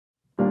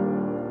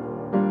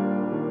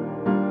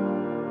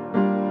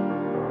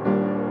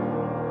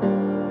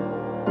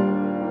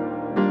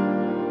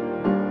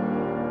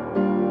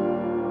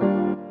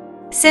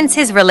Since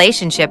his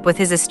relationship with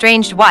his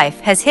estranged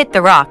wife has hit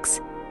the rocks,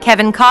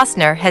 Kevin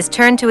Costner has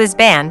turned to his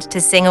band to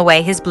sing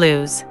away his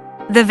blues.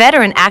 The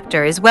veteran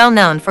actor is well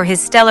known for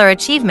his stellar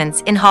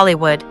achievements in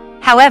Hollywood.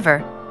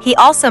 However, he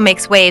also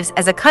makes waves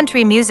as a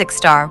country music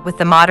star with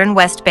the Modern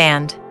West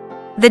Band.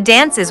 The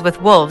Dances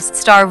with Wolves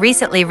star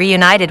recently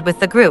reunited with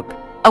the group,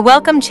 a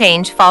welcome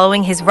change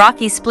following his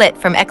rocky split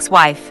from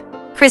ex-wife,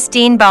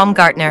 Christine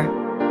Baumgartner.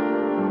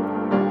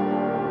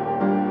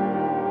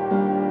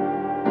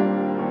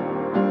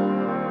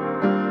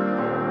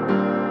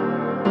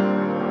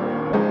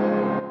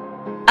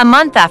 A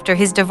month after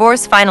his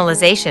divorce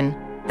finalization,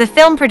 the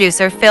film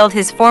producer filled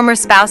his former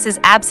spouse's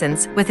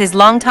absence with his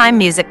longtime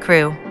music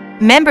crew.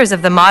 Members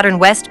of the Modern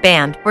West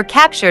Band were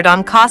captured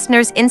on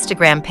Costner's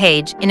Instagram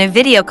page in a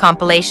video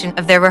compilation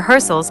of their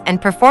rehearsals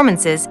and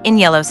performances in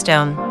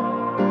Yellowstone.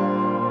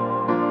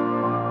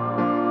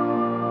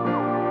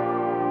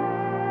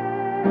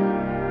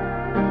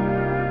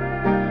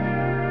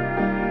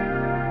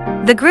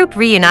 The group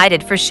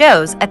reunited for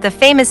shows at the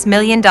famous $1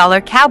 Million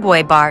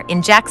Cowboy Bar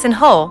in Jackson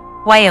Hole,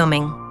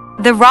 Wyoming.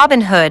 The Robin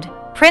Hood,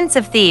 Prince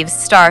of Thieves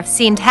star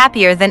seemed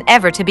happier than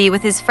ever to be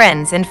with his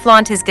friends and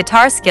flaunt his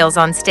guitar skills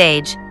on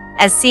stage.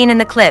 As seen in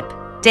the clip,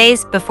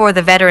 days before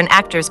the veteran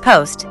actor's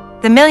post,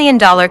 the $1 Million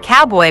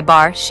Cowboy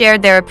Bar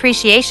shared their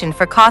appreciation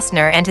for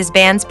Costner and his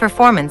band's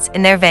performance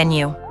in their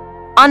venue.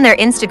 On their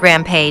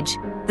Instagram page,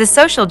 the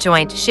social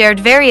joint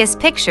shared various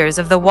pictures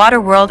of the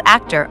Waterworld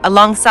actor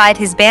alongside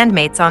his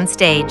bandmates on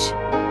stage.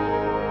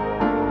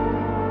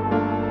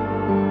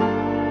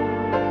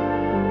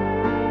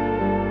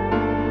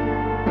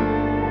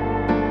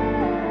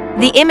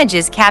 The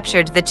images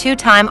captured the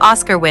two-time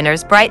Oscar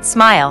winner's bright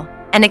smile,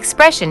 an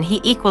expression he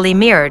equally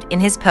mirrored in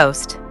his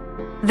post.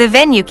 The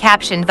venue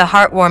captioned the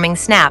heartwarming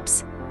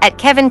snaps. At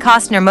Kevin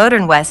Costner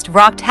Modern West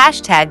rocked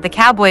 #the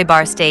Cowboy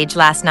Bar stage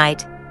last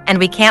night, and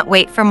we can't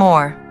wait for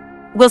more.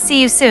 We'll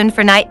see you soon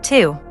for night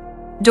 2.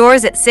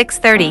 Doors at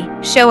 6:30,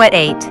 show at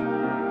 8.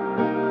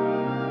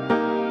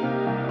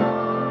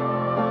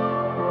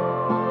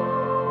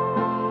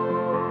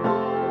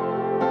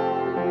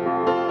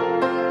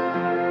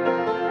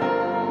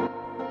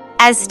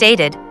 As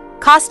stated,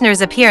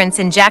 Costner's appearance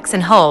in Jackson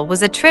Hole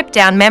was a trip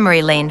down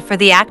memory lane for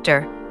the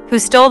actor, who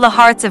stole the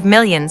hearts of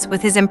millions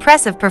with his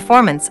impressive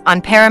performance on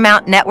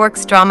Paramount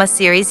Network's drama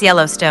series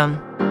Yellowstone.